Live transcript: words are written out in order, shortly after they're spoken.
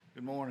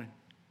Good morning.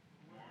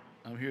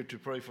 I'm here to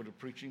pray for the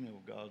preaching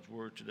of God's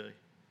word today.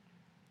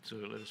 So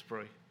let us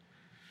pray.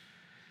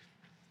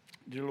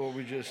 Dear Lord,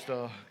 we just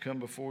come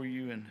before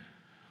you and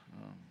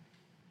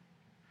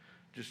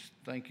just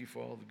thank you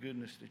for all the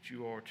goodness that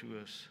you are to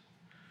us.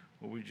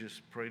 Lord, we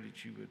just pray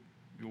that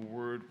your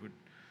word would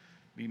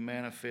be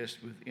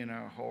manifest within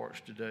our hearts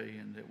today,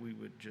 and that we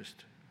would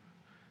just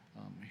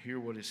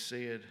hear what is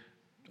said,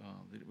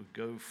 that it would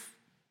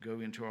go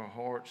into our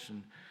hearts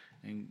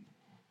and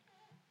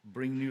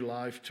bring new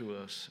life to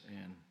us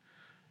and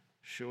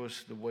show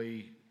us the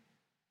way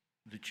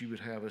that you would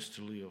have us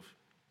to live.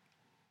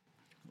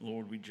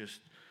 Lord, we just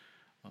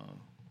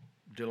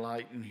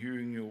delight in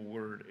hearing your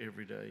word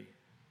every day.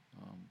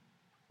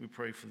 We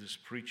pray for this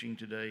preaching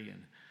today,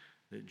 and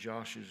that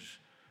Josh's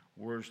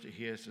words that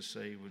he has to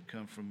say would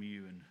come from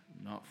you and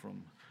not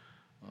from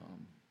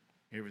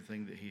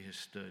everything that he has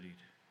studied,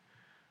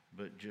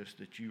 but just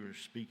that you are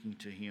speaking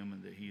to him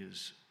and that he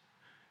is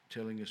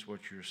telling us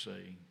what you're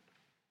saying.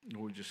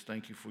 Lord, we just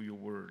thank you for your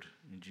word.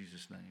 In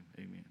Jesus' name,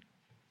 amen.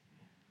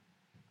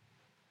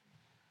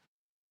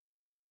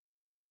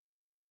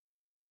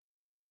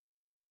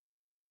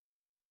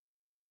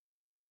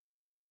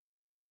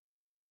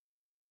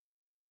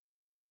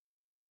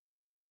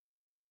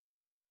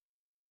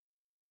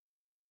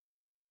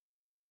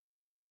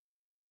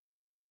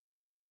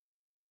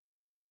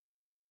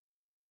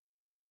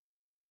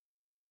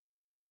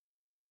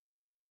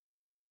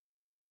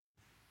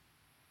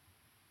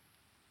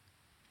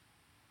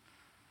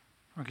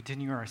 We're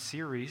continuing our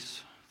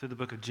series through the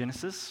book of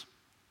Genesis.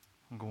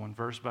 I'm going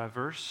verse by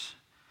verse,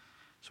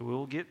 so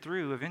we'll get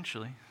through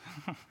eventually.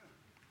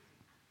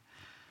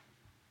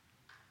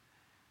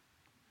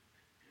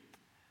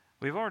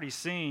 We've already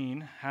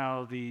seen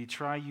how the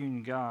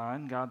triune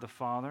God, God the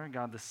Father,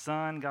 God the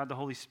Son, God the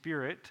Holy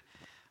Spirit,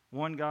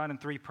 one God in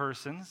three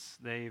persons,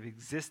 they've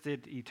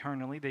existed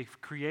eternally.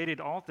 They've created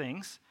all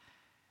things,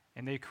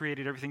 and they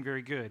created everything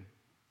very good.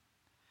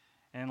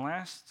 And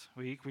last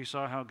week, we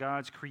saw how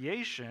God's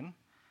creation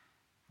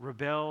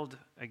rebelled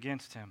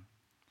against him.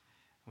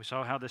 We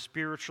saw how the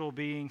spiritual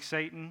being,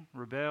 Satan,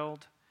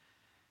 rebelled,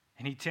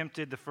 and he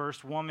tempted the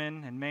first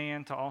woman and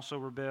man to also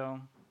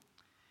rebel.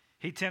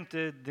 He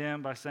tempted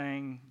them by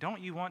saying, "Don't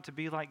you want to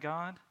be like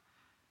God?"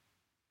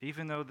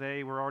 Even though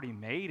they were already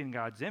made in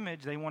God's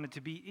image, they wanted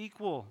to be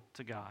equal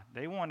to God.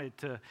 They wanted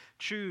to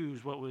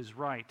choose what was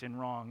right and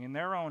wrong in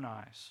their own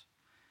eyes.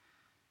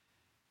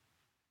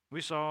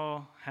 We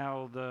saw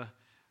how the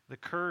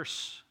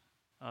curse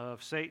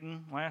of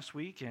Satan last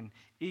week, and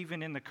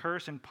even in the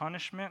curse and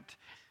punishment,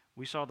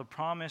 we saw the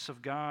promise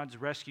of God's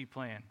rescue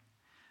plan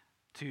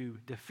to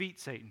defeat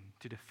Satan,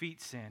 to defeat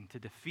sin, to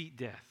defeat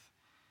death,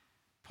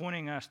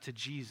 pointing us to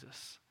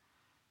Jesus,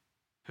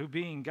 who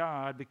being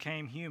God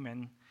became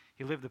human.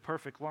 He lived the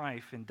perfect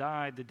life and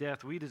died the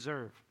death we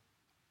deserve.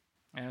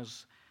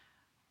 As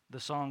the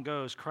song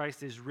goes,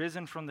 Christ is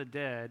risen from the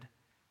dead,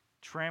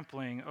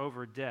 trampling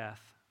over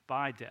death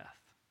by death.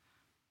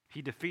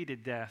 He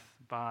defeated death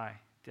by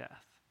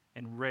death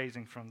and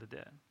raising from the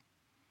dead.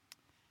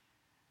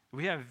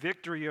 We have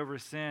victory over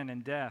sin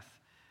and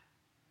death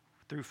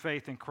through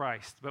faith in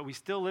Christ, but we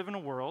still live in a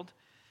world,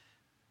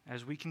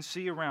 as we can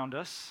see around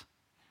us,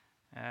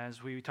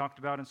 as we talked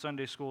about in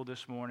Sunday school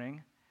this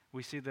morning,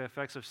 we see the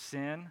effects of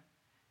sin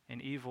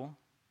and evil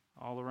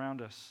all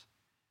around us.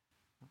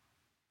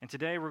 And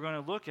today we're going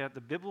to look at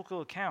the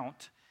biblical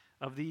account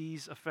of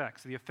these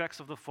effects, the effects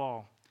of the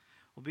fall.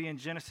 We'll be in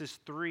Genesis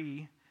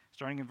 3,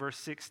 starting in verse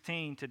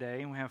 16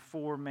 today, and we have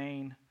four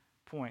main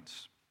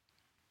points.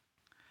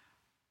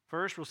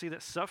 First, we'll see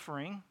that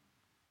suffering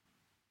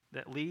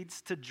that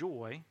leads to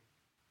joy.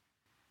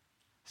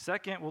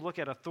 Second, we'll look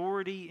at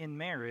authority in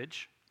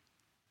marriage.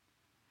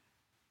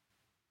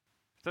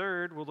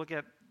 Third, we'll look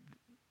at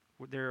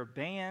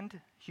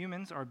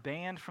humans are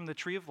banned from the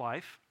tree of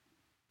life.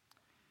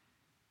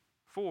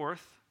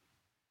 Fourth,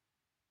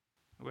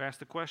 we ask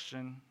the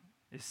question,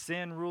 is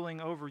sin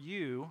ruling over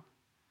you,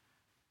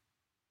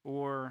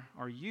 or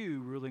are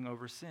you ruling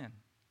over sin?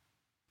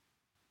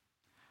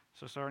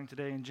 So starting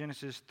today in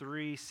Genesis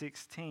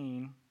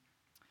 3:16,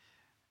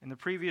 in the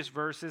previous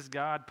verses,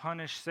 God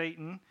punished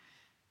Satan.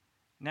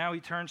 Now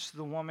he turns to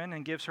the woman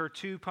and gives her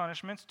two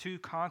punishments, two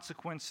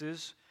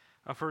consequences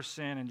of her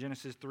sin in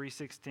Genesis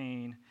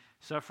 3:16,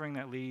 suffering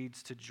that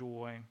leads to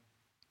joy.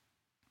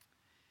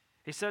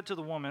 He said to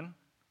the woman,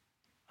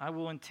 "I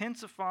will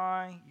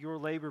intensify your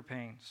labor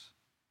pains.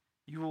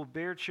 You will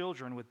bear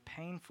children with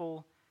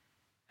painful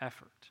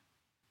effort."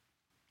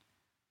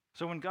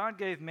 So when God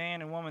gave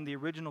man and woman the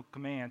original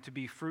command to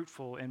be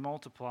fruitful and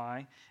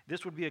multiply,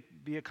 this would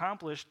be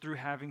accomplished through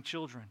having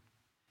children.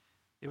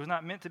 It was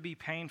not meant to be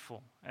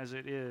painful as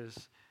it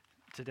is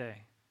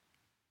today.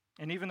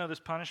 And even though this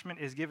punishment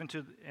is given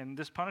to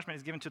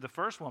the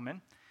first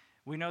woman,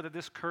 we know that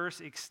this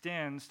curse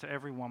extends to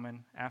every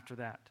woman after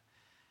that.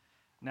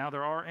 Now,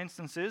 there are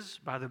instances,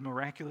 by the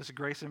miraculous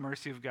grace and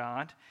mercy of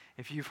God,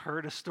 if you've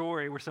heard a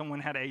story where someone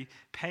had a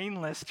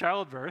painless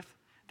childbirth,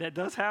 that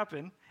does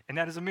happen, and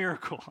that is a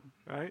miracle,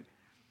 right?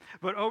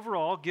 But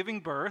overall, giving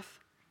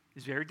birth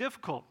is very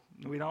difficult.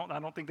 I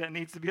don't think that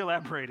needs to be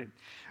elaborated.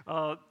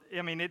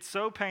 It's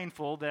so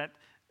painful that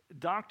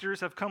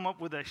doctors have come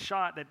up with a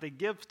shot that they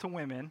give to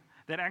women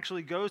that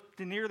actually goes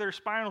to near their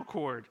spinal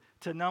cord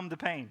to numb the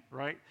pain,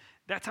 right?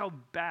 That's how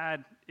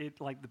bad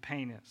the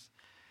pain is.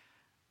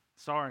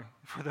 Sorry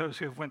for those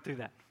who have went through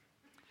that.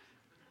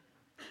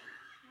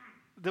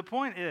 The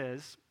point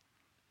is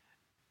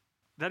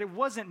that it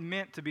wasn't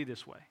meant to be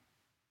this way.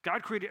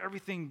 God created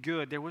everything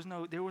good. There was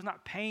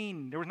not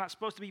pain. There was not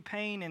supposed to be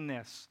pain in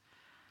this.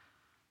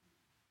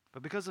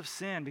 But because of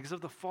sin, because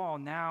of the fall,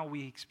 now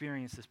we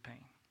experience this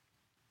pain.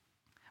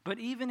 But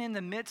even in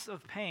the midst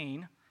of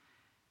pain,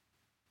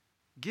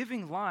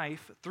 giving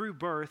life through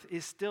birth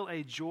is still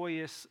a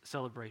joyous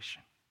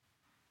celebration.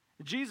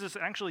 Jesus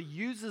actually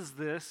uses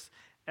this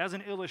as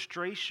an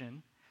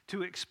illustration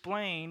to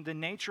explain the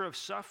nature of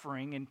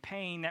suffering and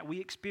pain that we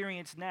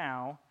experience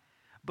now,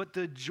 but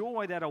the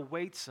joy that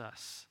awaits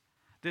us,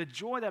 the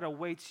joy that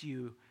awaits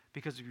you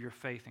because of your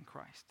faith in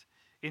Christ.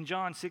 In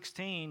John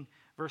 16,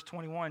 verse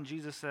 21,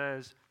 Jesus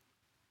says,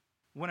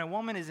 "When a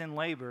woman is in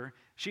labor,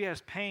 she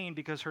has pain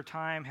because her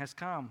time has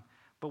come.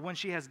 But when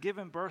she has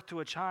given birth to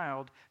a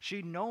child,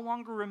 she no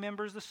longer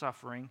remembers the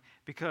suffering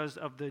because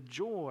of the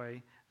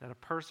joy that a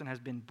person has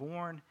been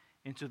born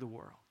into the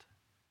world."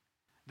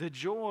 The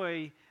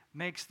joy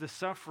makes the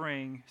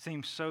suffering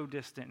seem so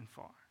distant and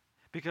far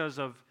because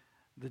of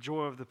the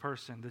joy of the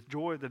person, the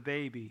joy of the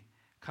baby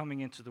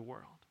coming into the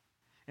world.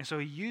 And so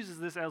he uses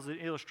this as an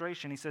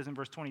illustration. He says in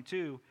verse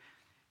 22,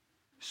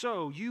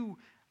 "So you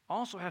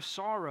also have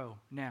sorrow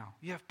now.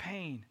 You have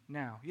pain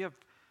now. You have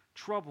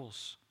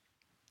troubles,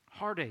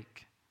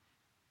 heartache.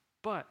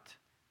 But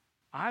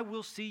I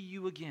will see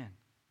you again,"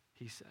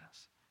 he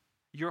says.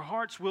 "Your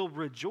hearts will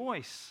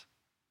rejoice,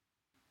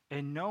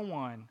 and no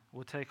one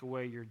will take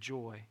away your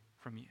joy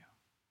from you."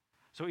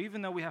 So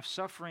even though we have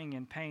suffering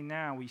and pain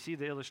now, we see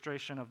the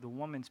illustration of the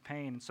woman's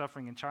pain and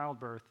suffering in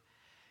childbirth,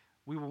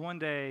 we will one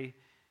day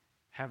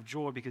have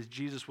joy because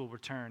Jesus will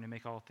return and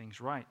make all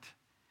things right.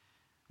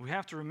 We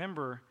have to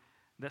remember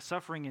that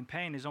suffering and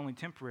pain is only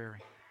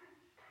temporary,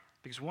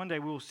 because one day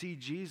we will see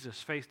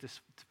Jesus face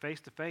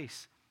to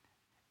face,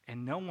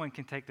 and no one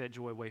can take that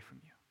joy away from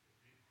you.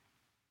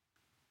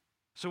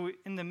 So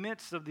in the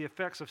midst of the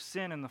effects of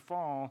sin and the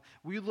fall,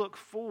 we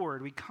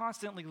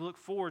constantly look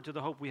forward to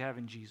the hope we have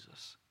in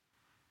Jesus,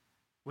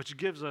 which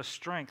gives us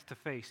strength to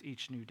face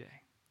each new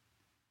day.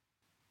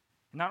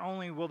 Not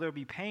only will there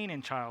be pain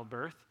in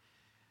childbirth,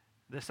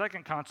 the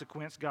second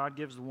consequence God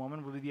gives the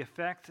woman will be the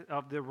effect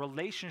of the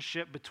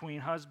relationship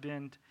between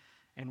husband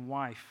and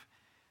wife.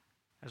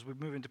 As we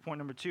move into point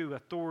number 2,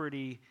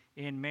 authority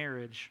in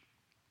marriage.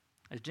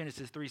 As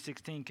Genesis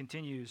 3:16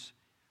 continues,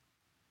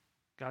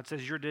 God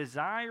says, "Your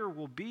desire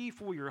will be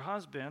for your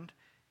husband,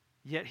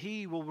 yet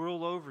he will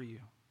rule over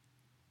you."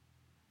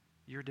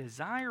 Your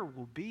desire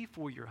will be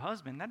for your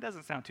husband. That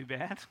doesn't sound too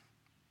bad.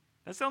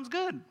 That sounds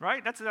good,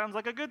 right? That sounds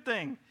like a good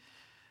thing.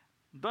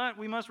 But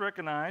we must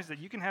recognize that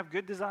you can have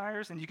good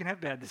desires and you can have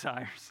bad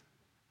desires.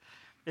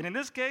 And in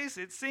this case,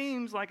 it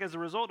seems like as a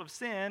result of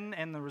sin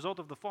and the result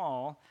of the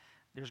fall,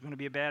 there's going to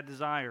be a bad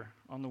desire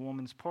on the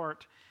woman's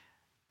part.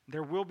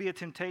 There will be a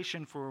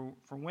temptation for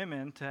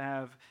women to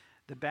have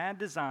the bad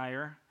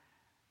desire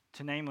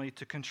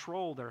to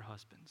control their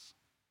husbands.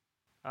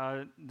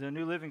 The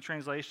New Living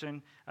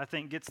Translation, I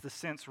think, gets the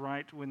sense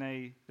right when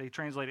they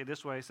translate it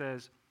this way. It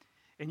says,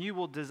 "And you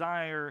will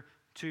desire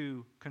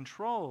to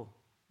control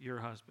your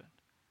husband,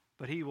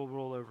 but he will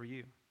rule over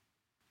you."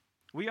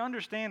 We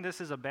understand this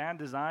is a bad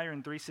desire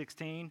in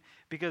 3:16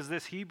 because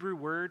this Hebrew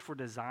word for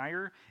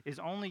desire is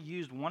only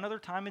used one other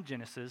time in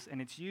Genesis,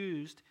 and it's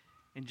used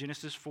in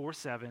Genesis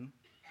 4:7,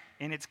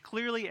 and it's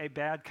clearly a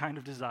bad kind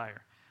of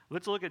desire.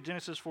 Let's look at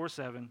Genesis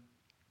 4:7.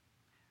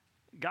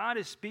 God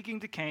is speaking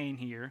to Cain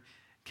here.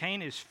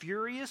 Cain is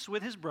furious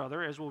with his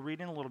brother, as we'll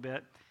read in a little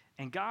bit,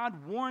 and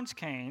God warns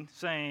Cain,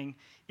 saying,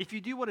 "If you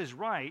do what is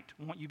right,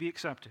 won't you be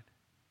accepted?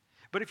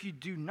 But if you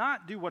do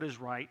not do what is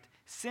right,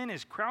 sin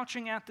is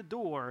crouching at the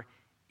door.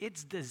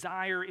 Its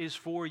desire is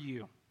for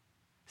you."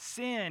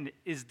 Sin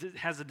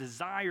has a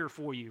desire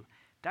for you.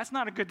 That's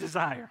not a good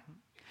desire.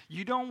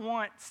 You don't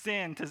want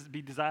sin to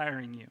be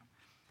desiring you.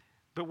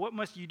 But what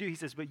must you do? He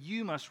says, "But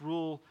you must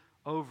rule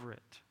over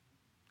it."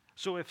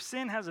 So if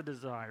sin has a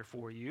desire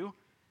for you,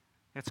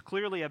 it's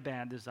clearly a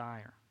bad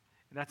desire.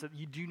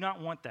 You do not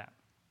want that.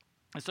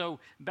 And so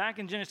back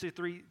in Genesis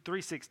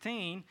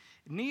 3:16,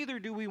 neither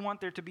do we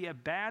want there to be a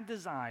bad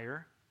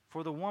desire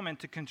for the woman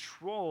to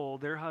control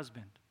their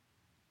husband,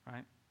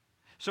 right?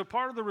 So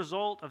part of the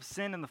result of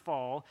sin in the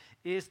fall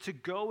is to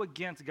go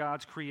against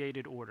God's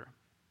created order.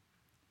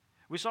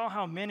 We saw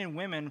how men and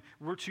women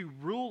were to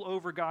rule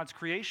over God's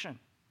creation,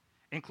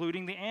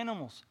 including the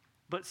animals.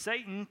 But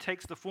Satan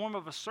takes the form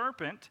of a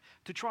serpent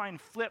to try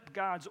and flip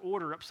God's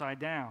order upside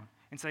down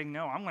and saying,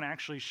 "No, I'm going to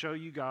actually show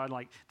you, God,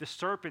 like the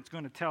serpent's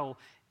going to tell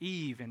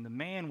Eve and the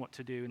man what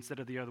to do instead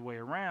of the other way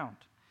around."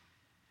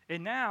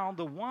 And now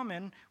the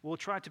woman will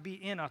try to be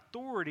in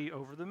authority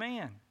over the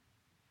man.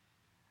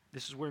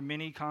 This is where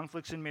many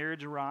conflicts in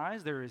marriage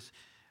arise. There is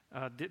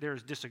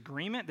there's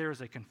disagreement,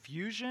 there's a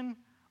confusion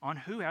on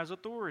who has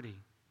authority.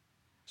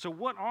 So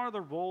what are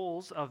the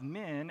roles of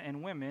men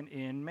and women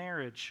in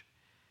marriage?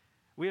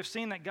 We have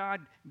seen that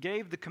God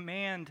gave the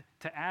command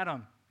to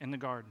Adam in the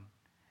garden.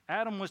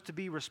 Adam was to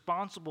be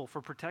responsible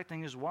for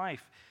protecting his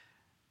wife.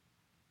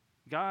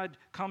 God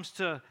comes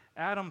to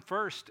Adam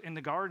first in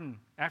the garden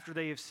after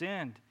they have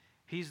sinned.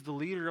 He's the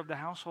leader of the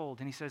household,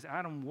 and he says,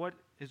 Adam, what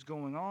is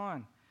going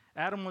on?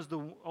 Adam was the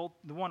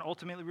one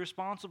ultimately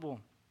responsible.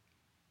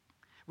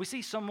 We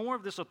see some more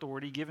of this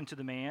authority given to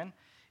the man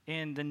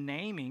in the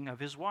naming of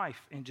his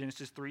wife in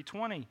Genesis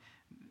 3:20.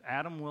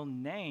 Adam will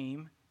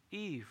name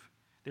Eve.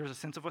 There's a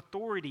sense of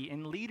authority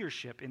and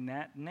leadership in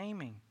that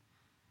naming.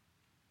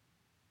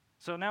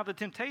 So now the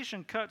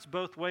temptation cuts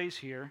both ways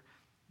here.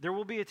 There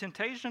will be a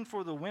temptation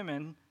for the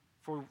women,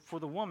 for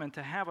the woman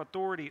to have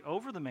authority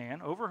over the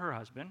man, over her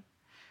husband.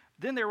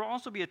 Then there will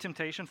also be a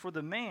temptation for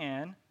the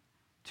man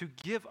to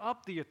give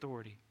up the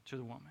authority to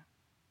the woman.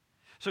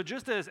 So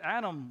just as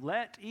Adam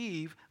let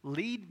Eve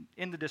lead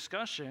in the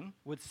discussion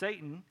with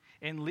Satan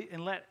and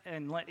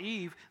let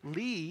Eve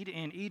lead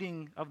in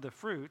eating of the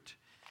fruit,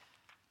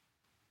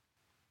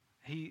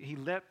 he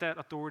let that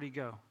authority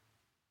go.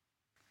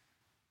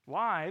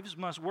 Wives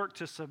must work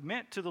to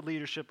submit to the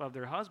leadership of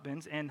their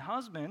husbands, and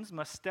husbands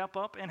must step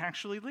up and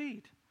actually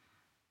lead.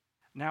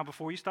 Now,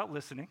 before you stop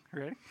listening,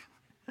 ready?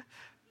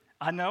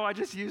 I know I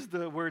just used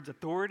the words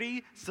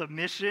authority,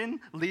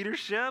 submission,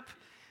 leadership,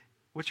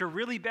 which are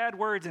really bad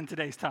words in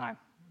today's time,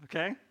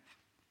 okay?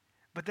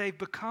 But they've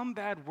become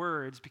bad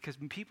words because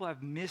people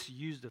have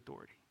misused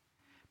authority.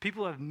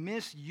 People have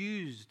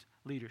misused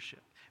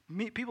leadership.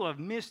 People have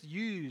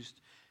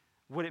misused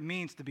what it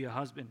means to be a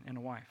husband and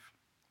a wife.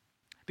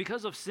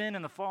 Because of sin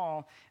and the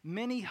fall,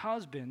 many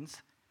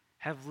husbands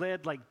have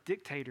led like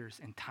dictators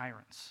and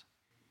tyrants.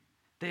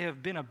 They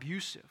have been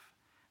abusive.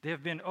 They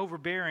have been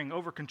overbearing,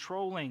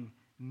 over-controlling,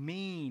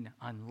 mean,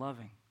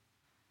 unloving.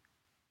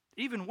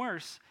 Even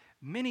worse,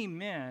 many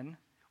men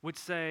would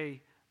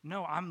say,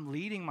 no, I'm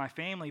leading my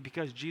family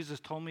because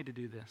Jesus told me to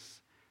do this.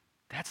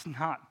 That's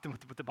not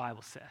what the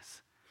Bible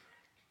says.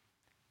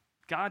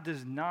 God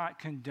does not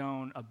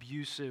condone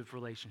abusive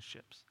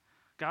relationships.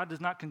 God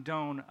does not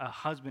condone a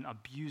husband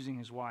abusing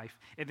his wife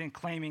and then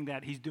claiming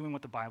that he's doing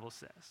what the Bible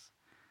says.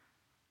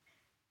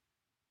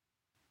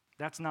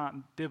 That's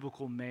not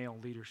biblical male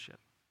leadership.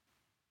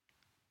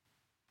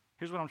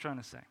 Here's what I'm trying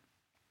to say.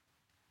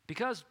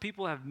 Because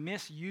people have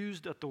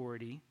misused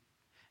authority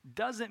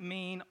doesn't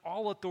mean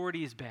all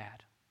authority is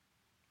bad,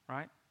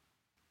 right?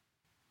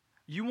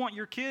 You want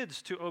your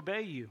kids to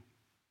obey you,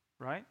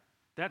 right?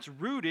 That's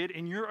rooted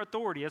in your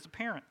authority as a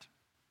parent.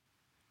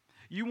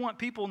 You want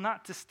people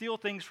not to steal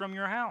things from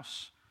your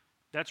house.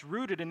 That's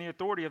rooted in the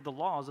authority of the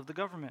laws of the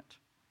government.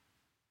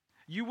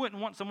 You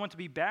wouldn't want someone to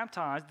be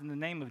baptized in the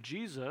name of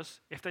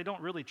Jesus if they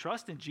don't really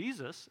trust in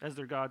Jesus as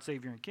their God,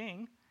 Savior, and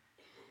King.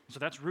 So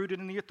that's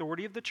rooted in the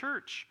authority of the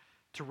church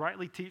to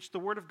rightly teach the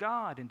Word of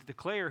God and to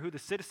declare who the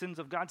citizens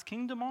of God's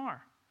kingdom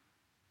are.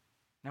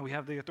 Now we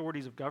have the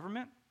authorities of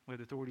government, we have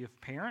the authority of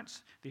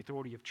parents, the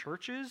authority of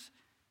churches.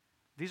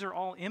 These are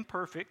all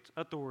imperfect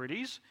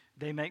authorities.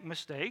 They make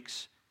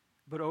mistakes.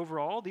 But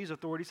overall, these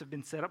authorities have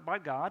been set up by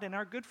God and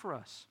are good for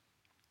us.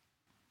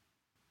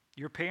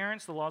 Your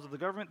parents, the laws of the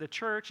government, the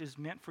church is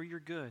meant for your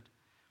good.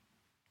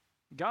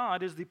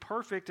 God is the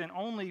perfect and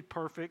only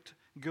perfect,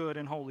 good,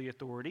 and holy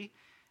authority.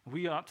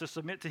 We ought to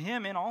submit to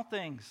him in all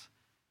things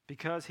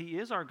because he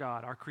is our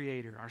God, our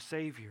creator, our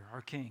savior,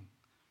 our king.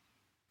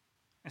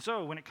 And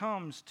so when it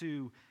comes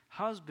to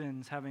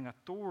husbands having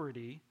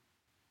authority,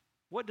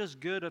 what does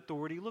good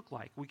authority look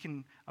like? We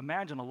can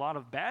imagine a lot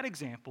of bad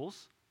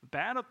examples,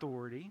 bad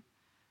authority,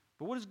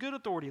 but what does good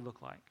authority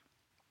look like?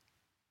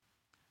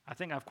 I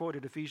think I've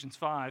quoted Ephesians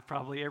 5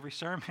 probably every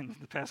sermon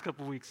the past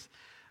couple of weeks.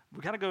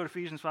 We've got to go to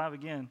Ephesians 5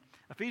 again.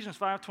 Ephesians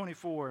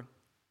 5:24.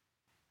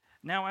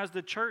 Now as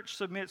the church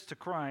submits to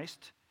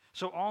Christ,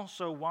 so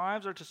also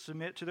wives are to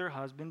submit to their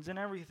husbands in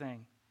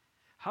everything.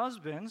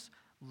 Husbands,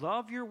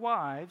 love your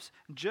wives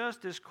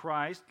just as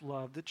Christ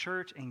loved the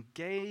church and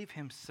gave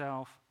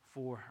himself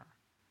for her.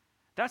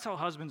 That's how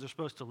husbands are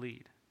supposed to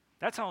lead.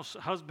 That's how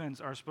husbands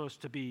are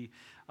supposed to be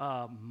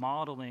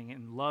modeling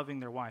and loving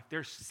their wife.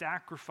 They're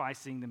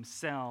sacrificing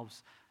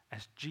themselves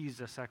as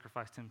Jesus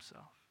sacrificed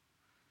himself.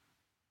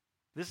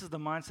 This is the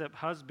mindset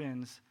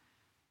husbands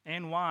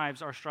and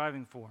wives are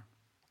striving for.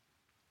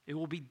 It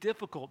will be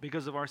difficult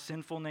because of our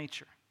sinful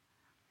nature.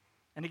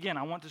 And again,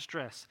 I want to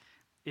stress,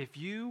 if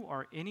you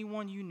or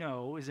anyone you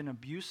know is in an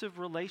abusive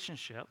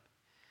relationship,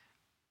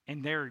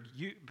 and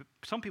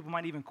some people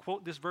might even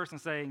quote this verse and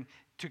saying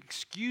to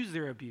excuse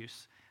their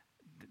abuse,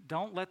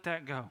 don't let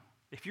that go.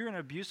 If you're in an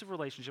abusive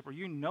relationship or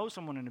you know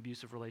someone in an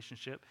abusive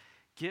relationship,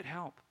 get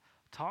help.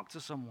 Talk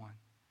to someone.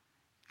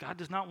 God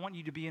does not want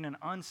you to be in an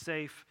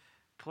unsafe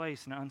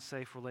place, an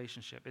unsafe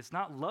relationship. It's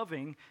not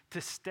loving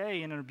to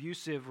stay in an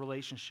abusive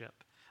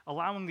relationship,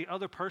 allowing the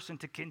other person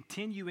to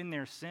continue in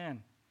their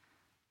sin.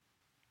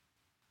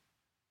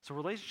 So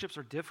relationships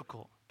are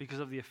difficult because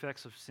of the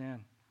effects of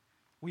sin.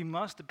 We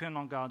must depend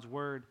on God's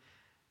word.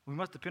 We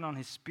must depend on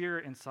his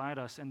Spirit inside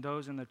us and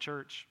those in the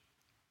church.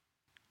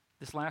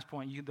 This last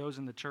point, those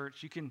in the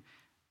church, you can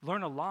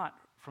learn a lot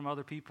from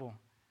other people.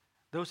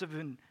 Those who have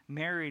been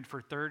married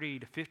for 30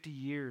 to 50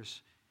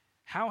 years,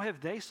 how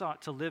have they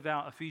sought to live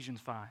out Ephesians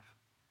 5?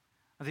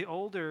 The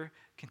older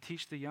can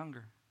teach the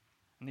younger,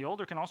 and the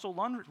older can also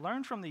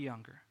learn from the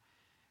younger.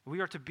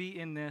 We are to be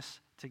in this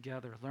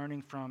together,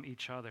 learning from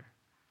each other.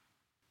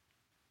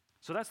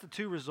 So that's the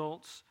two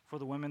results for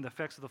the women, the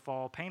effects of the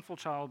fall: painful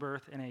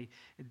childbirth and a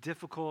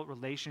difficult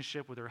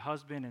relationship with her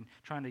husband and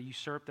trying to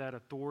usurp that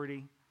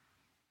authority.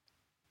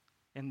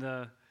 And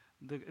the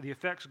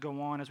effects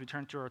go on as we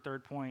turn to our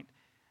third point,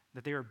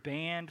 that they are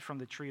banned from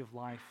the tree of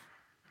life.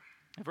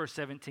 In verse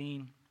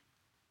 17,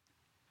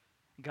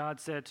 God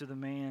said to the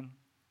man,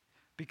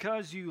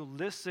 "Because you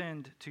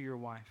listened to your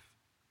wife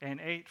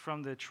and ate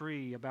from the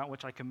tree about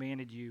which I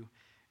commanded you,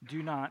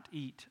 do not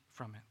eat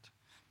from it."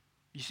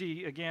 You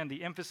see, again,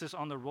 the emphasis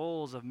on the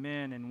roles of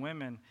men and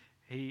women.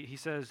 He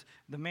says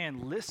the man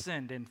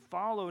listened and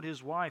followed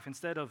his wife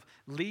instead of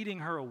leading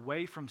her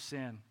away from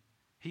sin.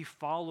 He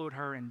followed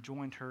her and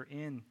joined her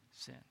in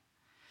sin.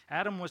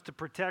 Adam was to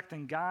protect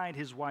and guide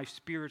his wife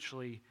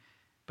spiritually,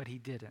 but he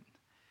didn't.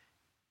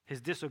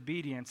 His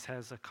disobedience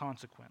has a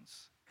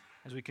consequence.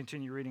 As we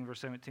continue reading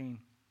verse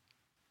 17,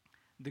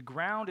 "The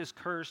ground is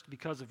cursed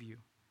because of you.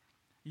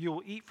 You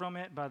will eat from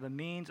it by the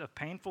means of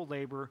painful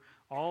labor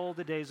all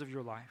the days of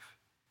your life.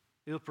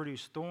 It will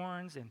produce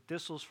thorns and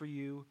thistles for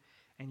you,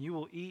 and you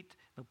will eat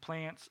the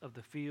plants of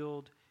the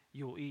field.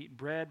 You will eat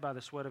bread by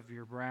the sweat of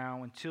your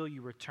brow until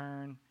you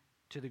return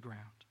to the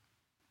ground."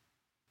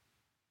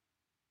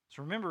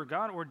 So remember,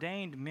 God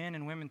ordained men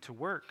and women to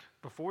work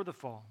before the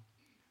fall.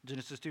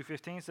 Genesis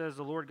 2:15 says,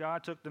 "The Lord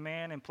God took the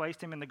man and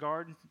placed him in the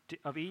garden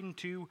of Eden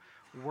to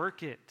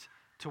work it,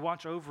 to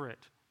watch over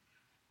it."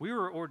 We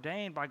were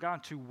ordained by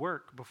God to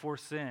work before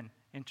sin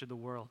entered the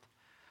world.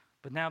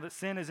 But now that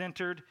sin has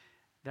entered,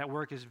 that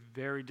work is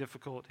very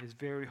difficult, is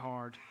very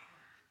hard.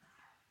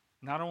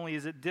 Not only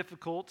is it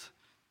difficult,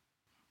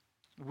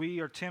 we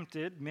are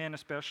tempted, men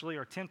especially,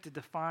 are tempted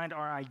to find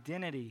our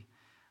identity,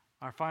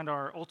 or find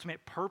our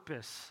ultimate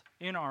purpose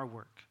in our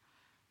work.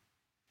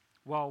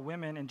 While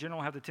women in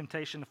general have the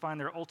temptation to find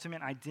their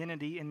ultimate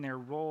identity in their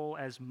role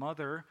as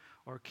mother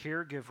or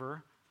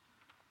caregiver,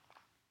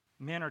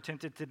 men are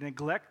tempted to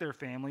neglect their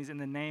families in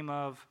the name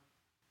of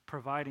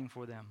providing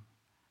for them.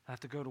 I have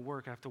to go to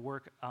work. I have to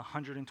work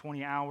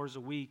 120 hours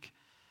a week,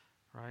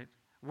 right?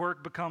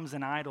 Work becomes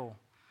an idol.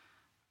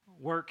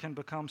 Work can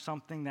become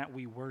something that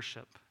we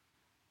worship,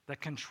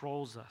 that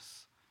controls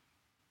us.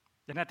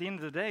 And at the end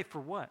of the day,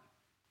 for what?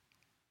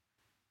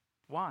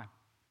 Why?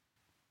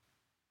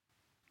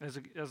 As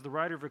the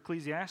writer of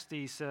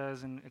Ecclesiastes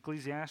says in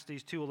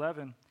Ecclesiastes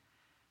 2:11,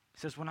 he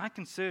says, "When I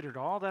considered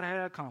all that I had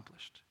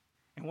accomplished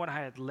and what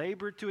I had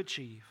labored to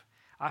achieve,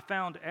 I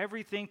found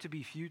everything to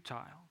be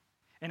futile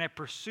and a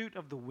pursuit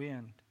of the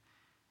wind.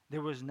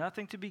 There was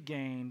nothing to be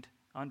gained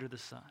under the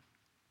sun."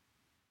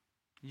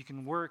 You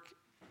can work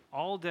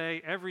all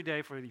day, every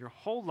day for your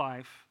whole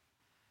life,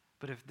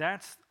 but if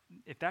that's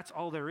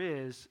all there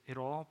is,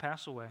 it'll all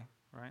pass away,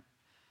 right?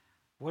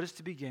 What is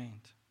to be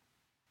gained?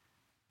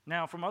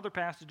 Now, from other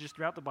passages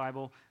throughout the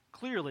Bible,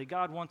 clearly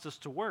God wants us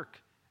to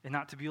work and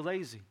not to be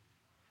lazy.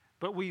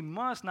 But we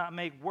must not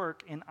make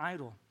work an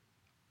idol.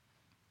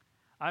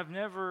 I've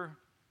never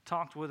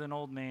talked with an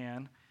old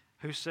man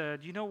who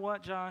said, "You know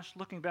what, Josh,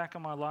 looking back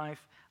on my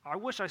life, I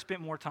wish I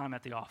spent more time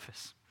at the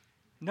office."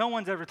 No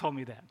one's ever told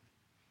me that.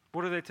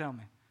 What do they tell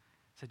me? I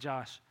said,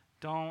 "Josh,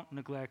 don't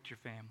neglect your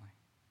family.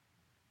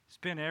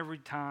 Spend every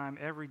time,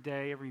 every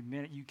day, every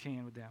minute you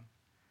can with them.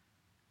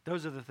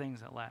 Those are the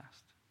things that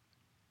last."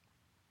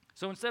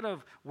 So instead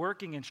of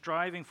working and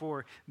striving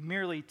for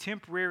merely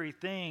temporary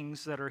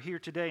things that are here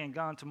today and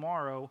gone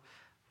tomorrow,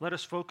 let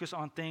us focus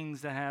on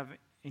things that have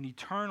an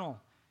eternal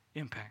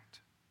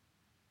impact.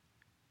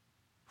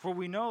 For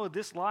we know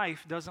this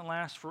life doesn't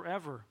last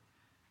forever.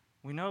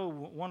 We know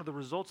one of the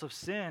results of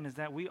sin is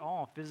that we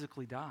all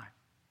physically die.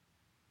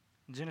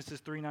 In Genesis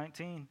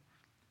 3:19,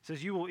 it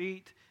says, "You will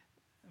eat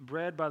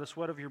bread by the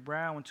sweat of your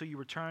brow until you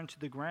return to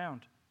the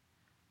ground,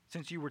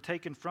 since you were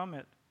taken from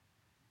it.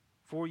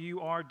 For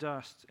you are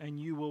dust, and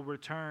you will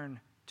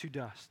return to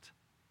dust."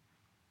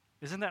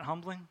 Isn't that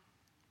humbling?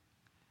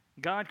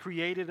 God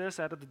created us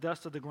out of the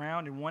dust of the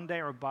ground, and one day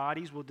our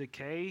bodies will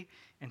decay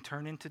and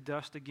turn into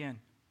dust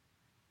again.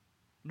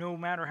 No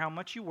matter how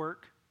much you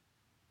work,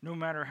 no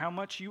matter how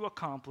much you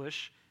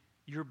accomplish,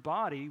 your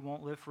body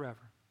won't live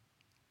forever.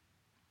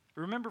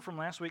 Remember from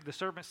last week, the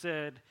serpent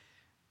said,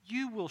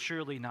 "You will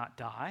surely not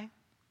die."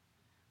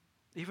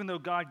 Even though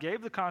God gave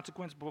the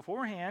consequence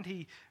beforehand,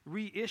 he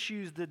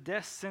reissues the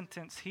death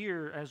sentence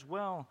here as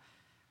well.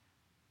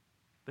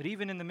 But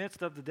even in the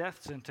midst of the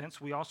death sentence,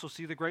 we also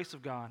see the grace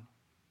of God.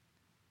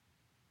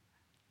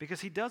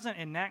 Because he doesn't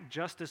enact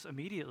justice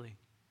immediately.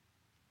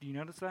 Do you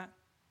notice that?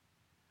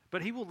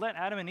 But he will let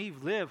Adam and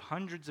Eve live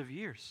hundreds of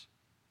years.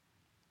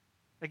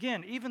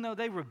 Again, even though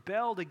they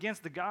rebelled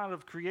against the God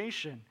of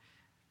creation,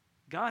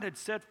 God had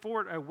set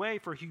forth a way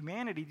for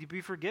humanity to be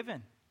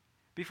forgiven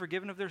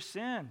of their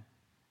sin,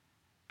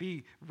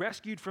 be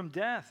rescued from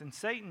death and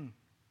Satan.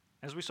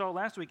 As we saw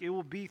last week, it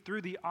will be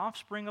through the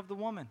offspring of the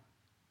woman.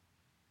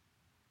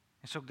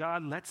 And so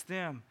God lets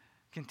them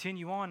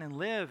continue on and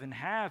live and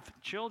have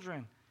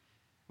children.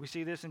 We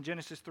see this in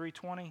Genesis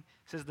 3:20. It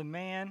says, the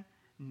man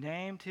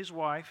named his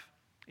wife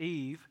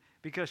Eve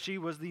because she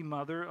was the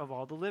mother of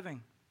all the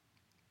living.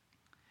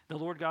 The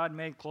Lord God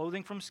made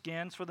clothing from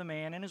skins for the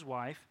man and his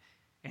wife,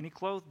 and he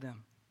clothed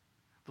them.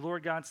 The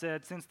Lord God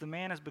said, since the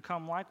man has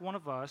become like one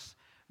of us,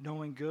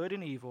 knowing good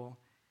and evil,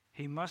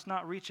 he must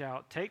not reach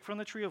out, take from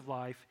the tree of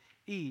life,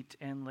 eat,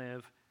 and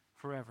live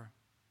forever.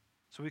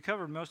 So we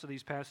covered most of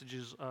these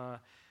passages,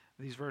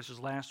 these verses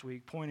last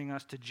week, pointing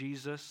us to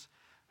Jesus,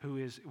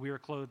 we are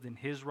clothed in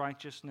his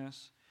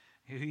righteousness.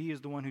 He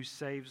is the one who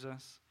saves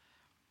us.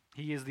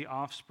 He is the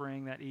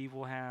offspring that Eve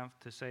will have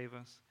to save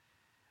us.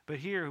 But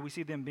here we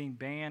see them being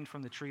banned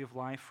from the tree of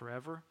life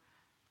forever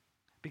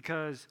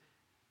because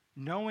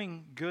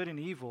knowing good and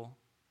evil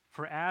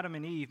for Adam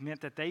and Eve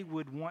meant that they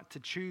would want to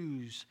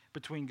choose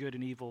between good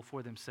and evil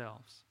for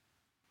themselves.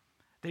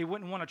 They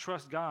wouldn't want to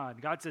trust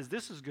God. God says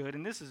this is good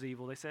and this is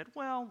evil. They said,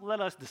 well,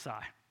 let us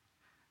decide.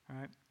 All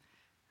right?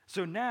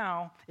 So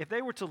now, if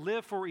they were to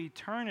live for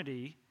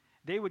eternity,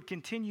 they would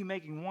continue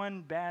making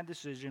one bad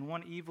decision,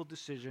 one evil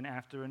decision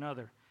after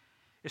another.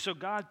 And so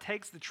God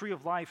takes the tree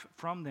of life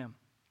from them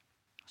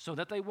so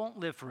that they won't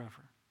live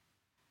forever.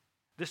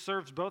 This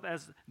serves both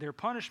as their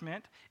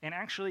punishment and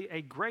actually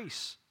a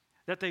grace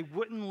that they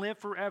wouldn't live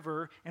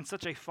forever in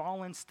such a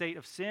fallen state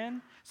of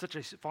sin, such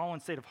a fallen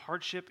state of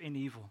hardship and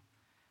evil.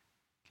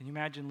 Can you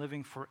imagine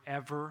living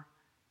forever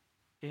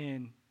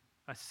in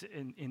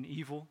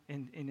evil,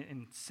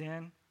 in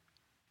sin?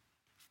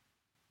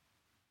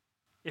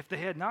 If they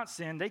had not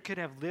sinned, they could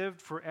have lived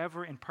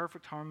forever in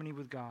perfect harmony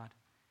with God,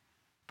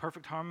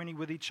 perfect harmony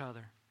with each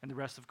other and the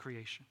rest of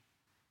creation.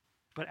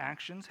 But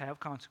actions have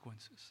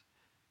consequences.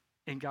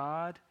 And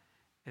God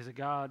is a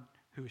God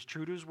who is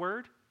true to his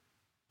word,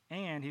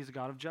 and he's a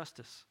God of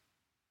justice.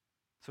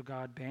 So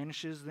God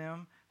banishes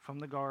them from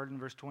the garden,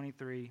 verse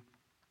 23.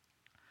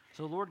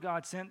 So the Lord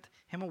God sent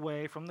him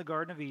away from the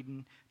Garden of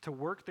Eden to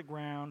work the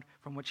ground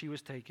from which he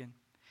was taken.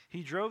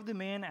 He drove the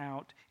men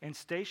out and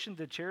stationed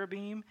the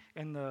cherubim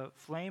and the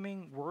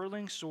flaming,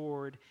 whirling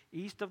sword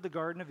east of the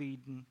Garden of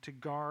Eden to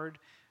guard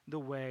the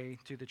way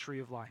to the tree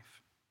of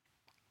life.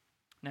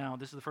 Now,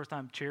 this is the first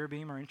time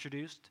cherubim are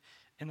introduced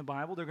in the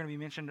Bible. They're going to be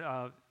mentioned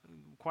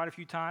quite a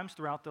few times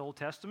throughout the Old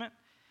Testament.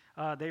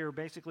 They are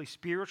basically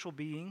spiritual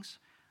beings,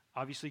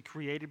 obviously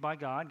created by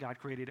God. God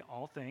created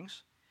all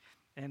things.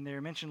 And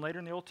they're mentioned later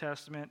in the Old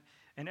Testament.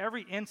 In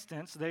every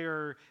instance, they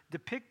are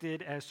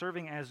depicted as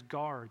serving as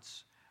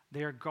guards.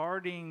 They are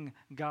guarding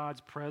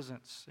God's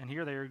presence. And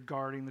here they are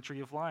guarding the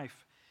tree of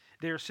life.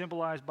 They are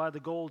symbolized by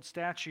the gold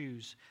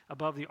statues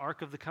above the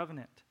Ark of the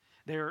Covenant.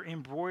 They are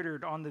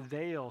embroidered on the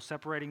veil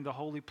separating the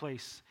holy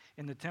place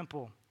in the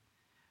temple.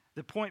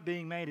 The point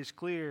being made is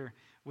clear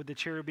with the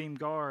cherubim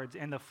guards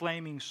and the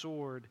flaming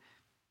sword.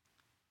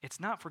 It's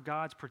not for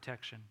God's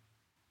protection,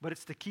 but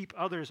it's to keep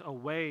others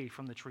away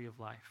from the tree of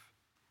life.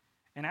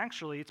 And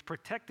actually, it's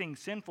protecting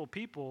sinful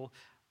people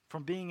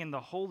from being in the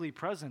holy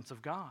presence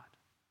of God.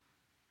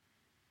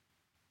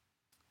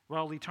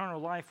 While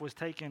eternal life was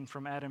taken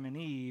from Adam and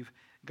Eve,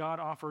 God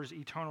offers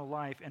eternal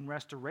life and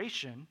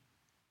restoration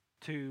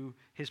to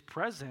his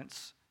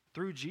presence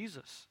through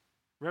Jesus.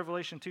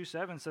 Revelation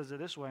 2:7 says it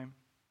this way.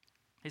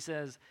 He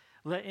says,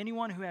 let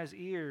anyone who has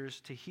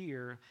ears to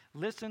hear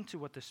listen to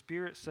what the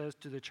Spirit says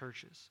to the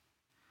churches.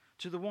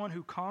 To the one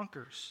who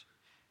conquers,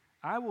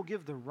 I will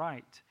give the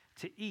right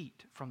to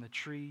eat from the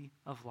tree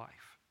of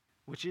life,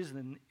 which is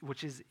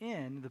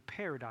in the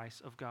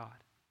paradise of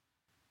God.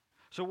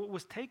 So what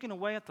was taken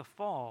away at the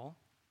fall,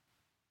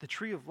 the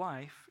tree of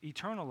life,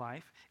 eternal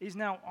life, is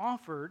now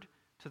offered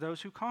to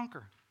those who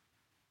conquer.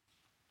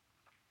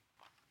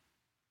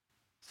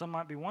 Some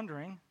might be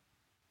wondering,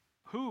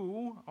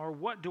 who or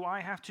what do I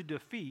have to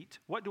defeat?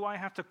 What do I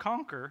have to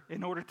conquer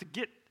in order to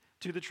get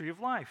to the tree of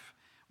life?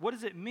 What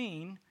does it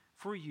mean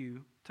for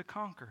you to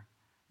conquer?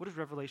 What does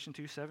Revelation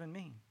 2:7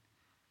 mean?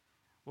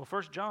 Well,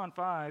 1 John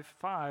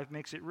 5:5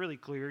 makes it really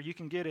clear. You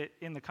can get it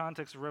in the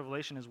context of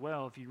Revelation as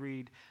well if you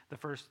read the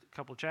first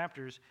couple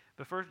chapters.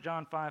 But 1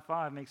 John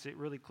 5:5 makes it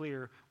really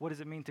clear. What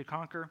does it mean to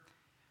conquer?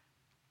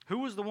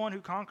 Who is the one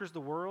who conquers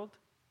the world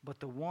but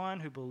the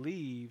one who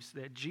believes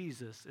that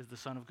Jesus is the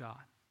Son of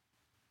God?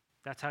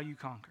 That's how you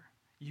conquer.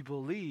 You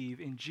believe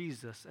in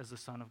Jesus as the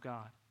Son of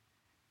God.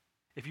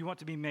 If you want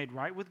to be made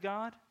right with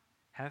God,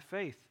 have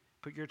faith.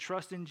 Put your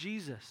trust in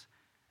Jesus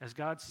as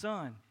God's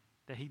Son,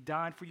 that he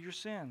died for your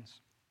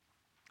sins.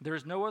 There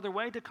is no other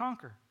way to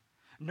conquer,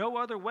 no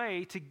other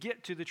way to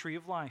get to the tree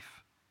of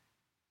life.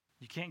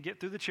 You can't get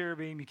through the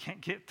cherubim, you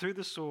can't get through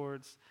the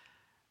swords.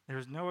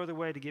 There's no other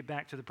way to get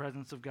back to the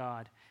presence of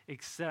God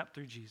except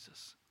through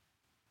Jesus.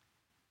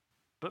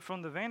 But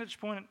from the vantage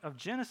point of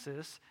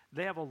Genesis,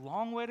 they have a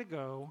long way to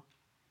go,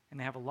 and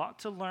they have a lot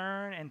to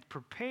learn and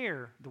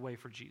prepare the way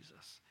for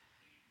Jesus,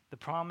 the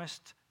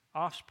promised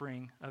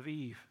offspring of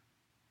Eve.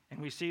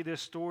 And we see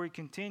this story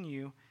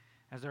continue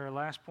as our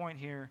last point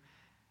here.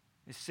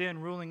 Is sin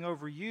ruling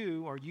over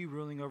you, or you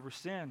ruling over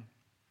sin?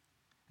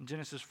 In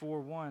Genesis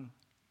 4:1,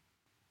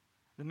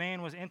 the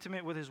man was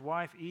intimate with his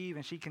wife Eve,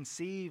 and she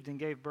conceived and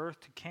gave birth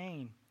to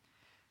Cain.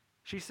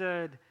 She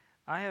said,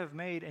 I have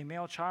made a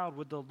male child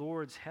with the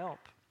Lord's help.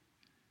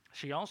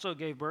 She also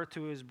gave birth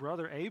to his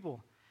brother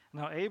Abel.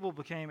 Now Abel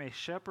became a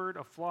shepherd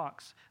of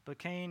flocks, but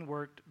Cain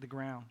worked the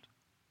ground.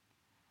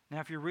 Now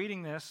if you're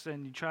reading this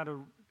and you try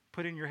to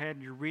put in your head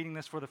you're reading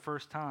this for the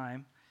first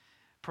time,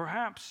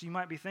 perhaps you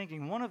might be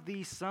thinking one of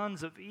these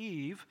sons of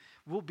Eve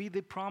will be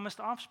the promised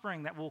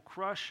offspring that will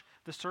crush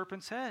the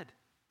serpent's head.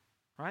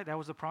 Right? That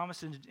was the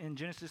promise in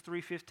Genesis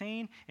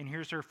 3:15, and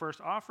here's her first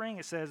offering.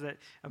 It says that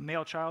a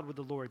male child with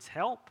the Lord's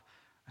help.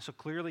 So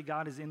clearly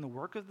God is in the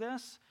work of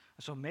this.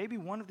 So maybe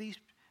one of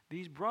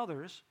these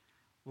brothers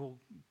will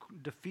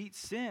defeat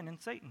sin and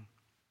Satan.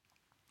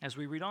 As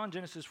we read on,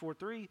 Genesis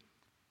 4:3,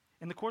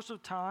 in the course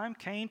of time,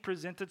 Cain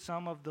presented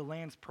some of the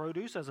land's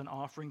produce as an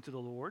offering to the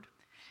Lord,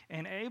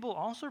 and Abel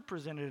also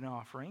presented an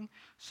offering,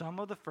 some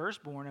of the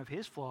firstborn of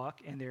his flock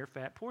and their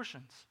fat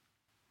portions.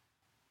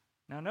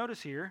 Now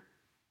notice here,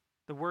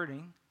 the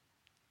wording,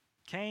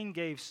 Cain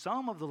gave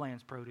some of the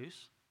land's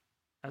produce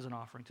as an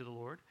offering to the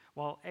Lord,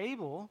 while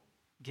Abel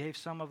gave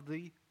some of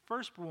the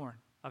firstborn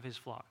of his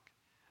flock,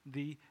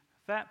 the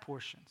fat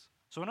portions.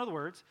 So in other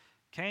words,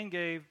 Cain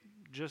gave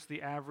just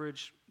the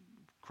average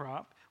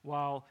crop,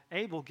 while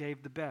Abel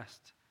gave the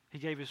best. He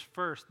gave his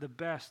first, the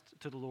best,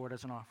 to the Lord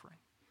as an offering.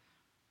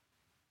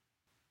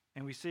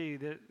 And we see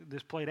that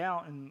this played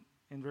out in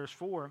verse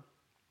 4.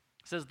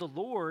 It says, the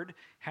Lord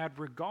had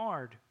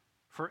regard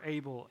for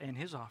Abel and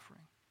his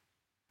offering,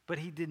 but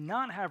he did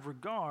not have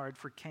regard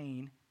for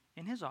Cain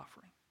and his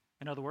offering.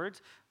 In other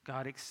words,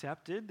 God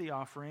accepted the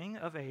offering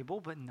of Abel,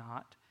 but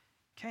not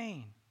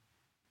Cain,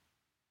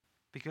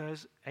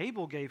 because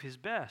Abel gave his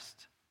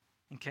best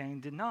and Cain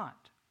did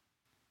not.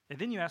 And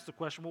then you ask the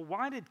question, well,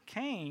 why did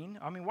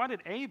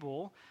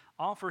Abel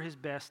offer his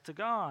best to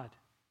God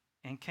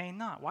and Cain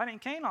not? Why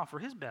didn't Cain offer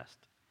his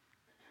best?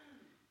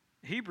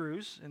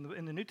 Hebrews,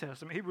 in the New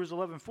Testament, Hebrews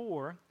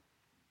 11:4,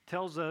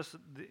 tells us,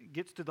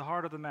 gets to the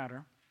heart of the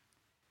matter.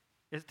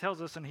 It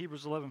tells us in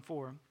Hebrews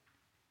 11:4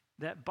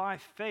 that by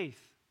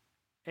faith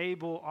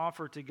Abel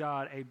offered to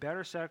God a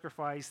better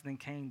sacrifice than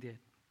Cain did.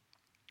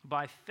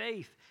 By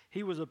faith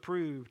he was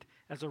approved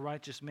as a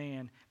righteous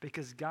man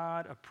because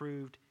God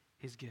approved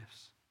his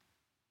gifts.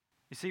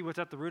 You see, what's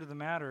at the root of the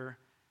matter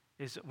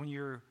is that when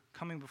you're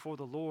coming before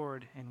the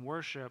Lord in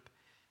worship,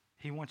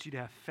 he wants you to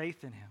have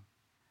faith in him.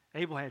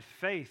 Abel had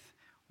faith,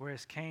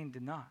 whereas Cain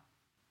did not.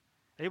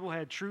 Abel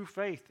had true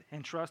faith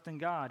and trust in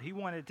God. He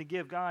wanted to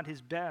give God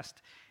his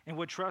best and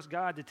would trust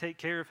God to take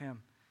care of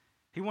him.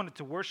 He wanted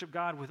to worship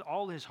God with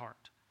all his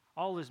heart,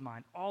 all his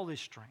mind, all his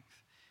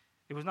strength.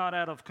 It was not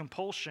out of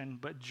compulsion,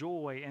 but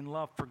joy and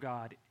love for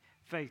God,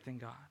 faith in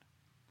God.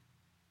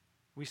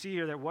 We see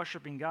here that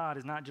worshiping God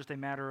is not just a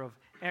matter of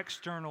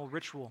external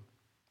ritual,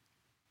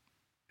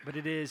 but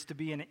it is to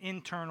be an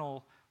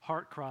internal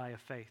heart cry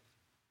of faith.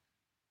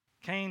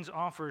 Cain's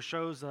offer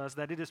shows us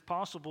that it is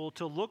possible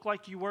to look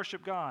like you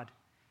worship God.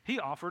 He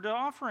offered an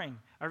offering.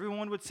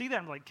 Everyone would see that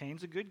and be like,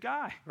 Cain's a good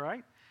guy,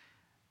 right?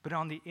 But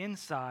on the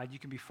inside, you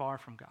can be far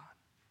from God.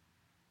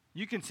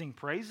 You can sing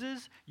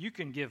praises, you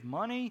can give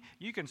money,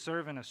 you can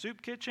serve in a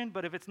soup kitchen,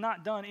 but if it's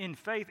not done in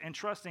faith and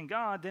trust in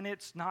God, then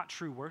it's not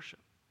true worship.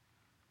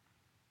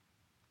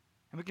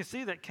 And we can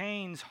see that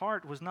Cain's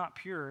heart was not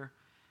pure.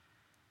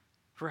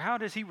 For how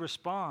does he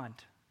respond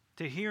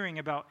to hearing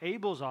about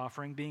Abel's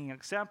offering being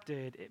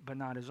accepted, but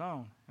not his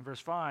own? In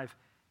verse 5,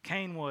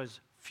 Cain was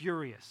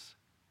furious,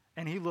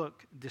 and he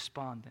looked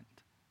despondent.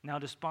 Now,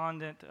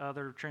 despondent,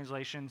 other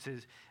translations,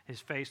 his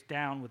face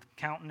down with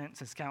countenance.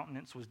 His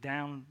countenance was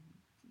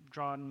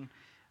downtrodden.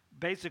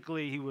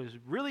 Basically, he was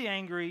really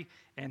angry,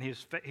 and he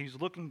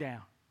was looking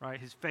down, right?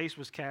 His face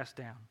was cast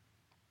down.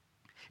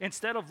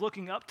 Instead of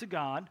looking up to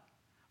God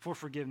for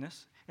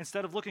forgiveness,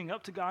 instead of looking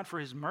up to God for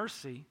his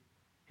mercy,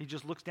 he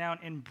just looks down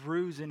and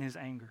brews in his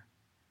anger,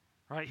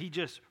 right? He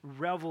just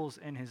revels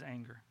in his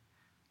anger.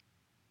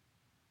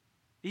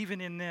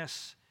 Even in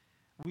this,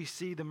 we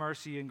see the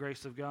mercy and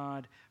grace of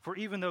God. For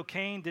even though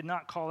Cain did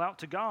not call out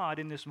to God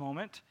in this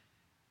moment,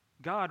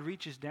 God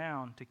reaches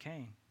down to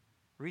Cain,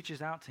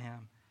 reaches out to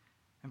him.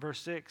 In verse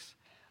 6,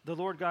 the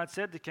Lord God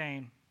said to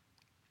Cain,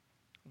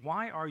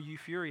 why are you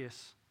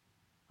furious?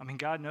 I mean,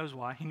 God knows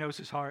why. He knows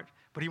his heart.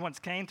 But he wants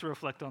Cain to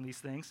reflect on these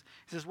things.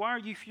 He says, why are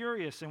you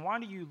furious? And why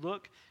do you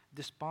look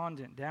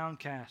despondent,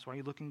 downcast? Why are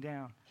you looking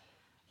down?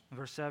 In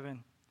verse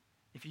 7,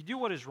 if you do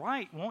what is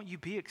right, won't you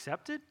be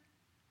accepted?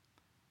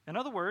 In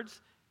other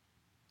words,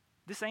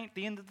 this ain't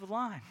the end of the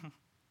line.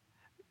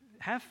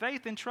 Have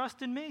faith and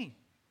trust in me.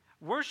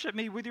 Worship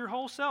me with your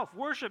whole self.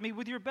 Worship me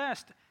with your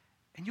best,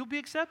 and you'll be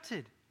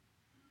accepted.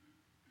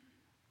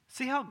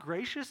 See how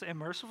gracious and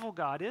merciful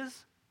God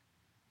is?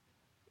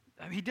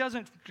 I mean, he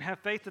doesn't have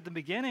faith at the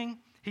beginning.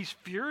 He's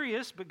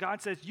furious, but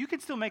God says, you can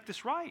still make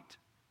this right.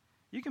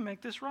 You can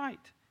make this right.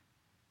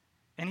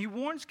 And he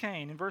warns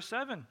Cain in verse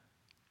 7,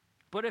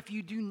 but if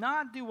you do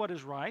not do what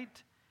is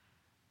right,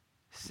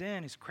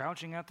 sin is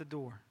crouching at the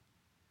door.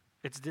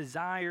 Its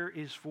desire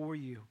is for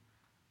you,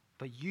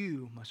 but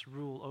you must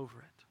rule over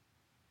it.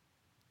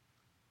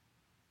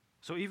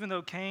 So even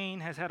though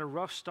Cain has had a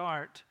rough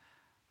start,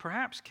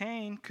 perhaps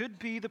Cain could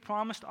be the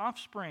promised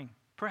offspring.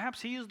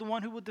 Perhaps he is the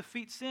one who will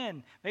defeat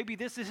sin. Maybe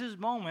this is his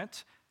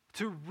moment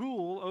to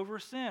rule over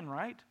sin,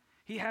 right?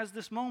 He has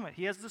this moment.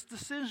 He has this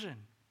decision.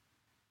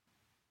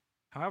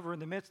 However, in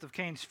the midst of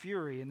Cain's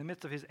fury, in the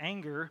midst of his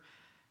anger,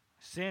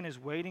 sin is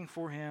waiting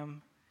for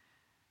him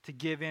to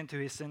give in to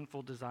his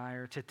sinful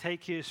desire, to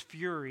take his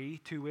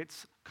fury to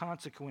its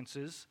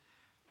consequences.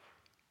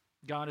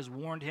 God has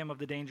warned him of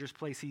the dangerous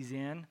place he's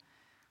in,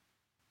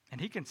 and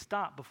he can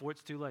stop before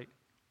it's too late.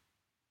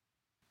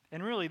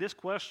 And really, this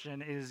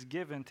question is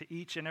given to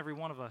each and every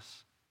one of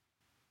us.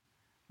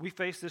 We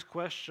face this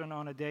question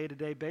on a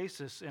day-to-day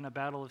basis in a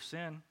battle of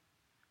sin.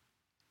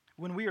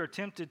 When we are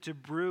tempted to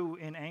brew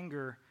in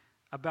anger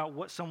about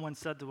what someone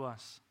said to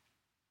us,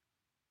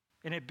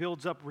 and it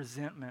builds up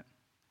resentment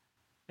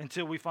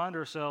until we find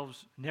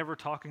ourselves never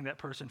talking to that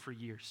person for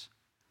years,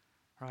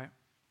 right?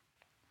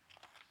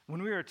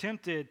 When we are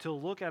tempted to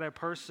look at a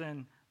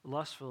person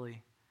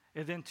lustfully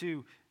and then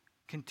to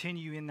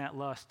continue in that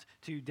lust,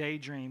 to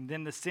daydream,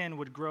 then the sin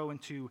would grow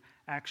into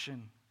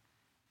action.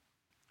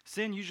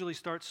 Sin usually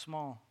starts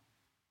small.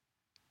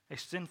 A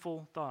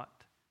sinful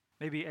thought,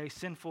 maybe a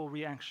sinful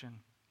reaction,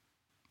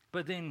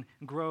 but then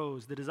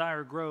grows, the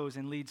desire grows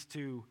and leads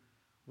to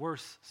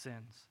worse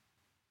sins.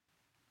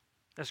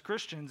 As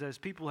Christians, as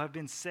people who have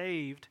been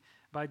saved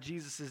by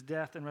Jesus'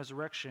 death and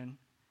resurrection,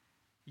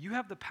 you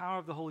have the power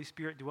of the Holy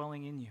Spirit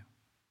dwelling in you,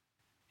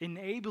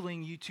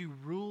 enabling you to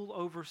rule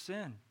over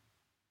sin.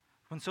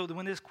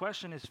 When this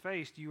question is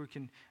faced, you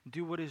can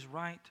do what is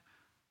right,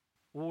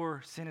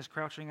 or sin is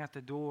crouching at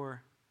the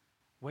door,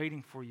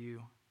 waiting for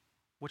you.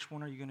 Which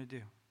one are you going to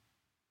do?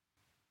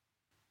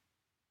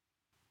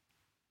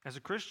 As a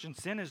Christian,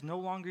 sin is no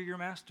longer your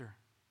master.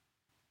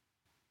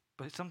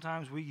 But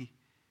sometimes we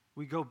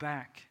go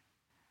back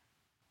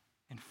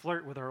and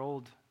flirt with our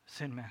old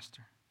sin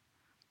master.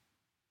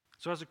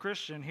 So as a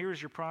Christian,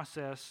 here's your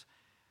process.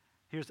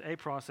 Here's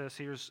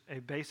a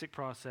basic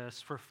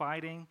process for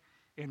fighting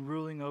and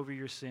ruling over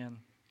your sin.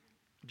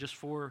 Just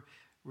 4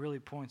 really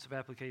points of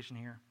application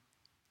here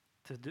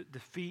to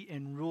defeat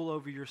and rule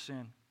over your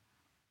sin.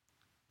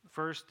 The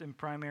first and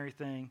primary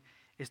thing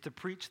is to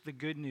preach the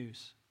good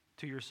news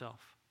to yourself.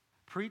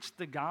 Preach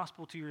the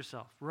gospel to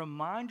yourself.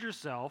 Remind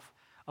yourself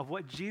of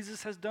what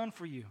Jesus has done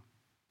for you.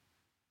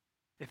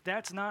 If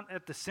that's not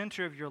at the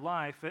center of your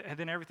life,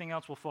 then everything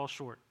else will fall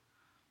short.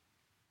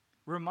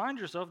 Remind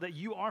yourself that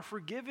you are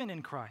forgiven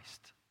in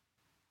Christ.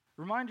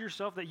 Remind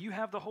yourself that you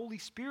have the Holy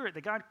Spirit,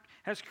 that God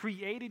has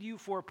created you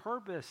for a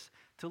purpose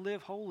to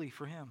live holy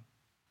for Him.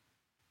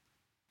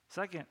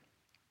 Second,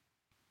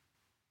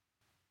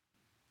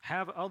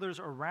 have others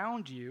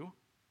around you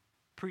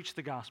preach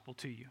the gospel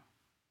to you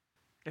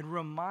and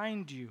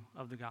remind you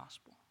of the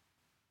gospel.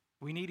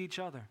 We need each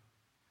other.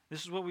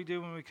 This is what we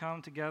do when we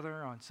come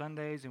together on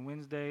Sundays and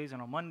Wednesdays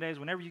and on Mondays,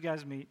 whenever you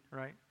guys meet,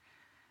 right?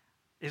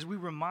 Is we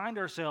remind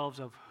ourselves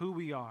of who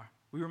we are.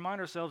 We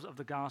remind ourselves of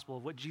the gospel,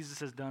 of what Jesus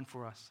has done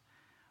for us.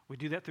 We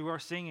do that through our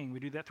singing. We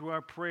do that through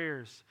our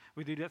prayers.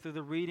 We do that through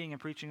the reading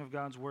and preaching of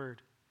God's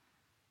word.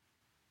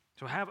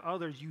 So have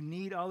others. You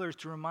need others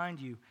to remind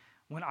you.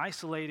 When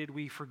isolated,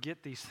 we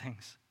forget these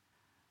things.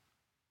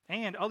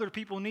 And other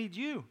people need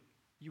you.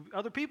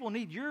 Other people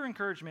need your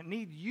encouragement,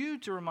 need you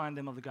to remind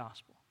them of the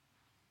gospel.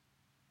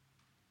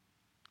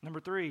 Number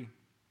 3,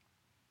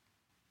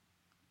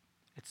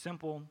 it's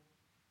simple,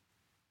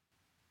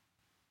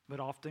 but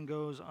often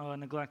goes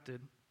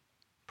neglected.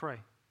 Pray.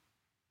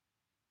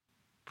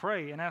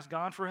 Pray and ask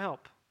God for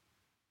help.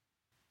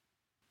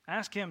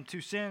 Ask Him to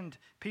send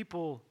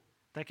people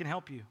that can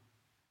help you.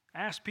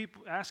 Ask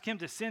Him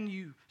to send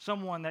you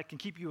someone that can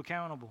keep you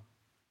accountable.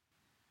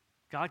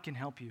 God can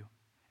help you.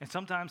 And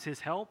sometimes His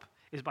help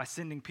is by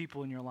sending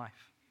people in your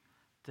life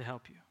to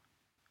help you.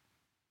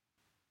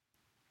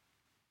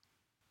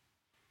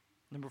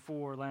 Number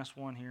 4, last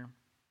one here.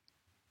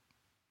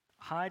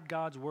 Hide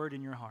God's word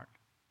in your heart.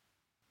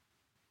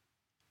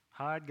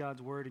 Hide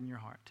God's word in your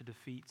heart to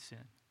defeat sin.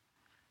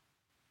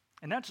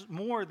 And that's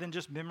more than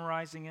just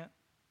memorizing it,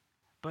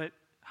 but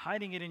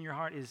hiding it in your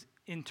heart is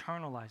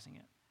internalizing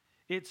it.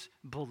 It's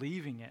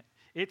believing it.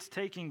 It's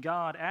taking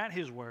God at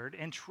His word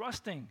and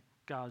trusting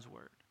God's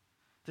word.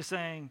 To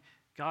saying,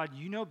 God,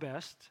 you know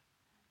best.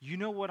 You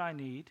know what I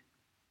need.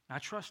 I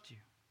trust you.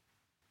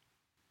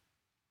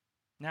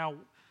 Now,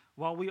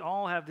 while we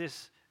all have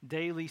this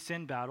daily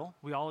sin battle,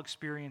 we all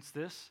experience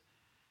this.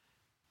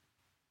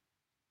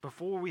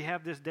 Before we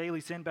have this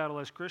daily sin battle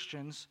as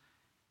Christians,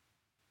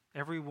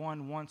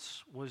 everyone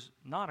once was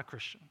not a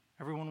Christian.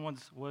 Everyone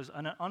once was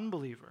an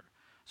unbeliever.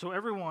 So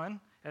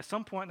everyone, at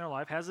some point in their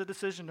life, has a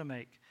decision to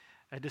make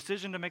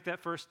that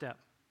first step,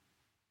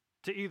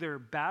 to either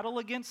battle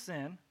against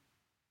sin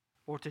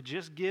or to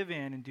just give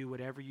in and do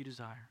whatever you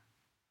desire.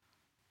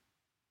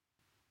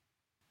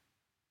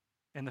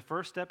 And the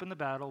first step in the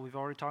battle, we've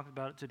already talked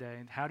about it today.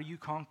 How do you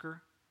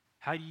conquer?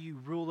 How do you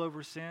rule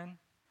over sin?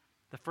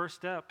 The first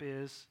step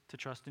is to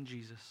trust in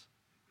Jesus.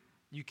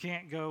 You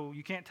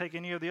can't take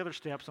any of the other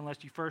steps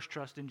unless you first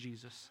trust in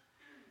Jesus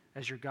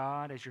as your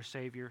God, as your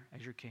Savior,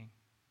 as your King.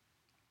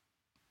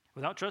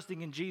 Without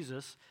trusting in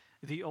Jesus,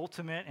 the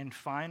ultimate and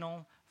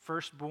final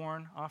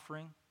firstborn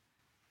offering,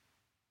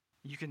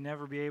 you can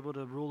never be able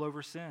to rule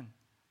over sin.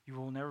 You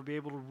will never be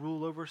able to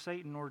rule over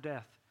Satan or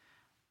death.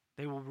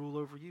 They will rule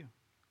over you.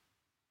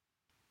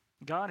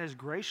 God has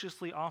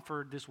graciously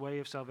offered this way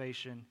of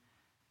salvation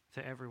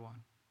to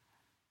everyone.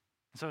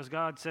 And so as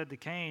God said to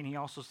Cain, he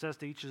also says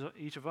to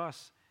each of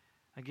us,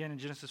 again in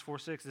Genesis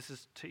 4:6, this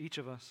is to each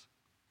of us.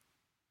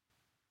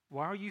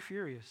 Why are you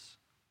furious?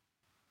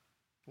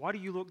 Why do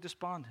you look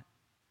despondent?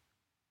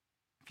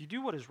 If you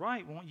do what is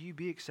right, won't you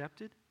be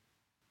accepted?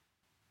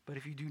 But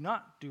if you do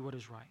not do what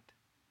is right,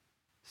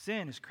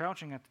 sin is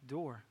crouching at the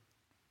door.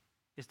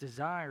 Its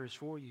desire is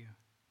for you,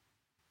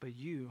 but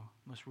you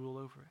must rule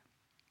over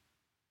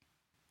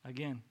it.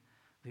 Again,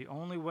 the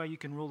only way you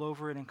can rule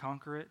over it and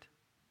conquer it,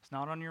 it's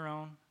not on your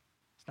own.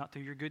 It's not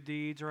through your good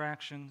deeds or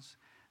actions.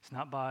 It's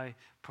not by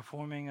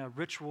performing a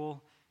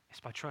ritual. It's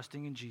by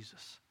trusting in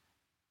Jesus.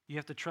 You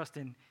have to trust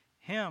in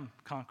Him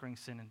conquering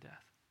sin and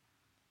death.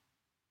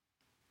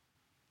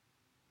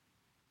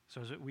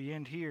 So as we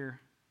end here,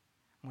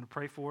 I'm going to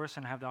pray for us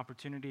and have the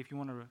opportunity, if you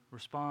want to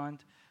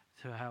respond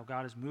to how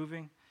God is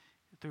moving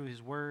through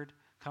His Word,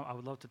 I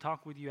would love to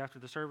talk with you after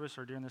the service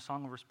or during the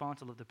song of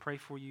response. I'd love to pray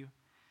for you.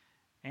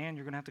 And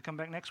you're going to have to come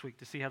back next week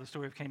to see how the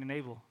story of Cain and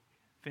Abel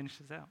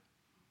finishes out.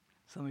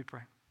 So let me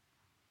pray.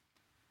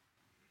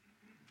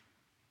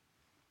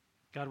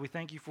 God, we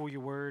thank you for your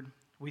word.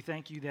 We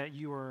thank you that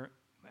you are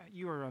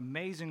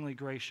amazingly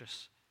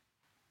gracious.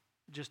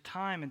 Just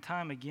time and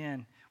time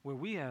again, where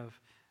we have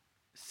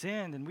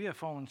sinned and we have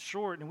fallen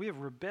short and we have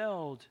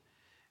rebelled.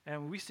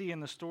 And we see in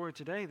the story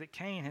today that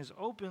Cain has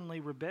openly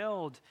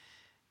rebelled.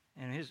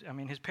 And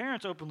his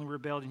parents openly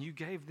rebelled, and you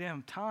gave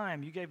them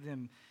time. You gave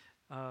them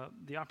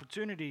the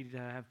opportunity to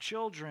have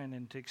children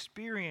and to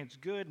experience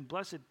good and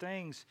blessed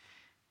things.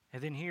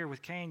 And then here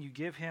with Cain, you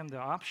give him the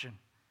option.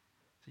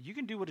 So you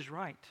can do what is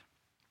right.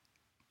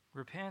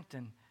 Repent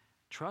and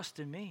trust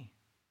in me.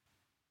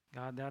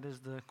 God, that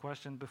is the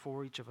question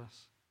before each of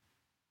us.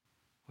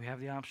 We have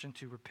the option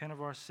to repent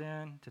of our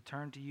sin, to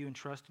turn to you and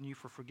trust in you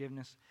for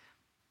forgiveness.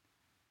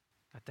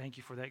 I thank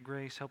you for that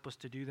grace. Help us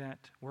to do that.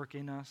 Work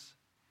in us.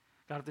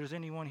 God, if there's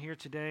anyone here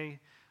today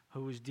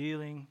who is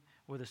dealing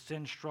with a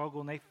sin struggle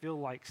and they feel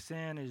like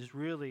sin is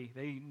really,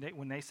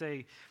 when they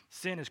say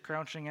sin is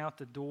crouching out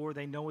the door,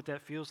 they know what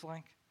that feels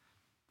like.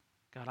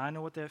 God, I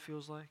know what that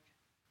feels like.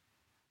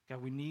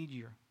 God, we need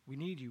you. We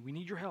need you. We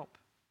need your help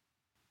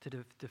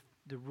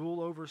to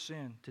rule over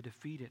sin, to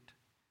defeat it.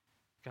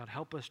 God,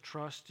 help us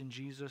trust in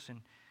Jesus.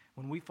 And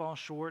when we fall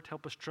short,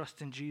 help us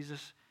trust in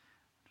Jesus.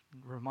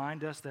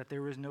 Remind us that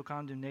there is no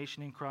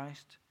condemnation in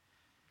Christ.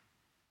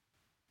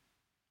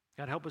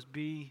 God, help us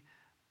be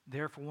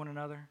there for one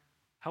another.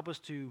 Help us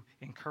to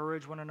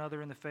encourage one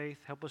another in the faith.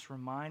 Help us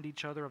remind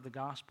each other of the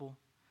gospel,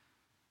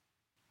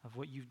 of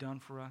what you've done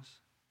for us.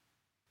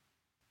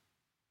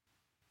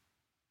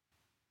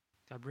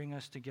 God, bring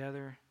us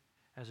together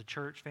as a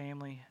church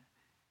family.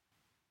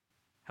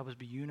 Help us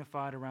be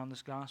unified around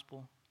this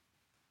gospel.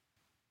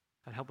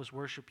 God, help us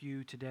worship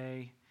you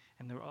today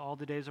and all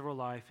the days of our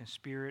life in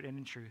spirit and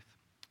in truth.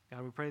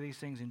 God, we pray these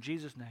things in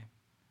Jesus' name.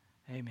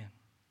 Amen.